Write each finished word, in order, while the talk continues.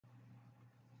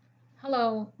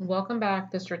Hello, and welcome back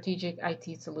to Strategic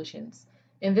IT Solutions.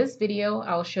 In this video,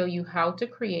 I'll show you how to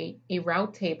create a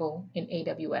route table in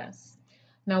AWS.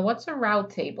 Now, what's a route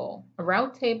table? A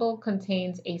route table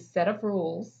contains a set of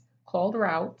rules called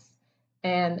routes,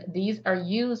 and these are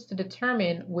used to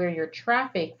determine where your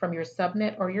traffic from your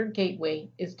subnet or your gateway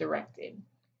is directed.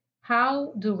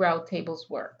 How do route tables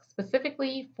work?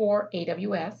 Specifically for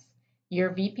AWS, your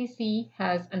VPC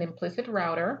has an implicit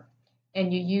router,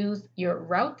 and you use your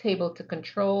route table to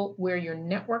control where your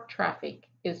network traffic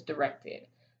is directed.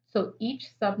 So each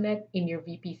subnet in your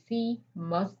VPC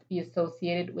must be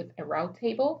associated with a route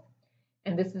table,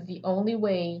 and this is the only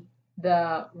way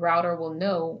the router will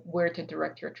know where to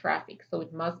direct your traffic. So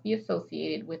it must be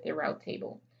associated with a route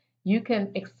table. You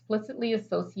can explicitly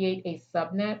associate a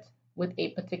subnet with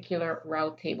a particular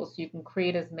route table. So you can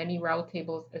create as many route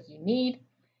tables as you need,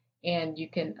 and you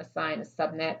can assign a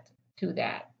subnet to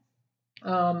that.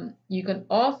 You can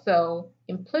also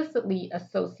implicitly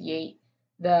associate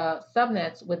the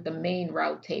subnets with the main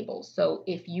route table. So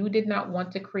if you did not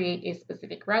want to create a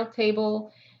specific route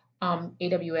table,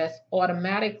 AWS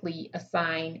automatically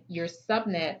assign your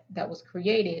subnet that was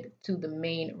created to the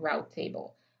main route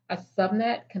table. A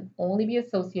subnet can only be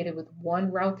associated with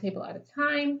one route table at a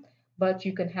time, but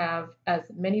you can have as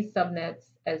many subnets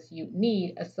as you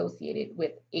need associated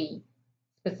with a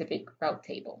specific route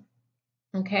table.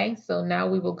 Okay, so now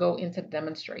we will go into the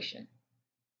demonstration.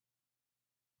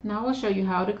 Now I'll show you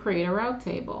how to create a route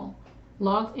table.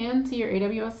 Logged into your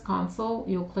AWS console,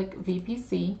 you'll click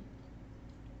VPC.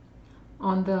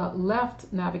 On the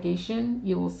left navigation,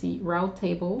 you will see route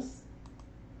tables,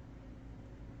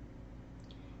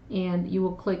 and you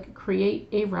will click create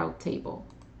a route table.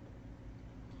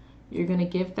 You're going to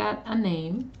give that a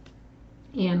name,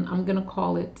 and I'm going to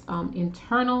call it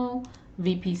internal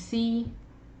VPC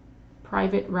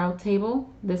private route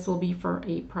table. This will be for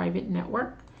a private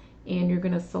network, and you're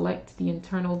going to select the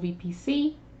internal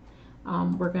VPC.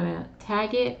 We're going to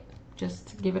tag it,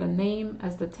 just give it a name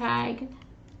as the tag,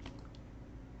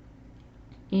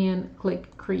 and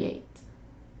click create.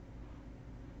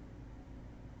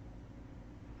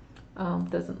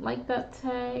 Doesn't like that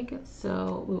tag,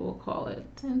 so we will call it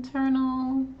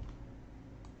internal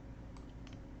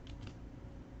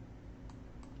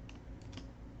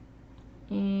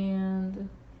and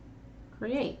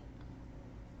create.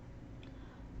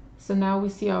 So now we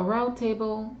see our route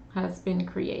table has been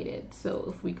created.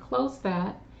 So if we close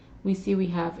that, we see we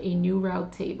have a new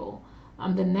route table.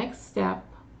 The next step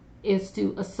is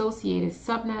to associate a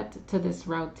subnet to this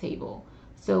route table.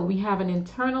 So we have an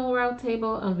internal route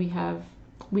table, and we have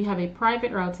a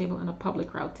private route table and a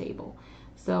public route table.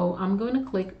 So I'm going to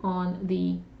click on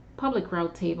the public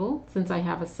route table since I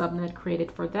have a subnet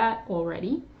created for that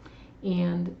already.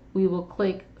 And we will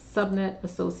click subnet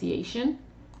association,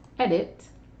 edit,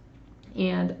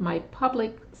 and my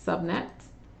public subnet,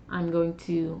 I'm going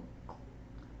to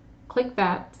click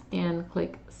that and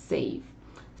click save.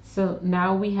 So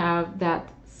now we have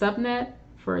that subnet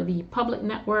for the public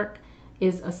network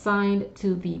is assigned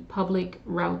to the public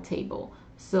route table.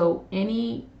 So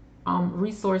any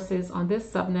resources on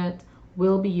this subnet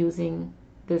will be using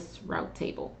this route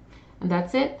table. And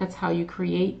that's it. That's how you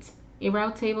create a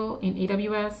route table in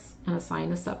AWS and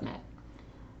assign a subnet.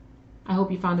 I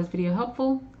hope you found this video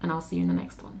helpful, and I'll see you in the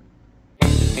next one.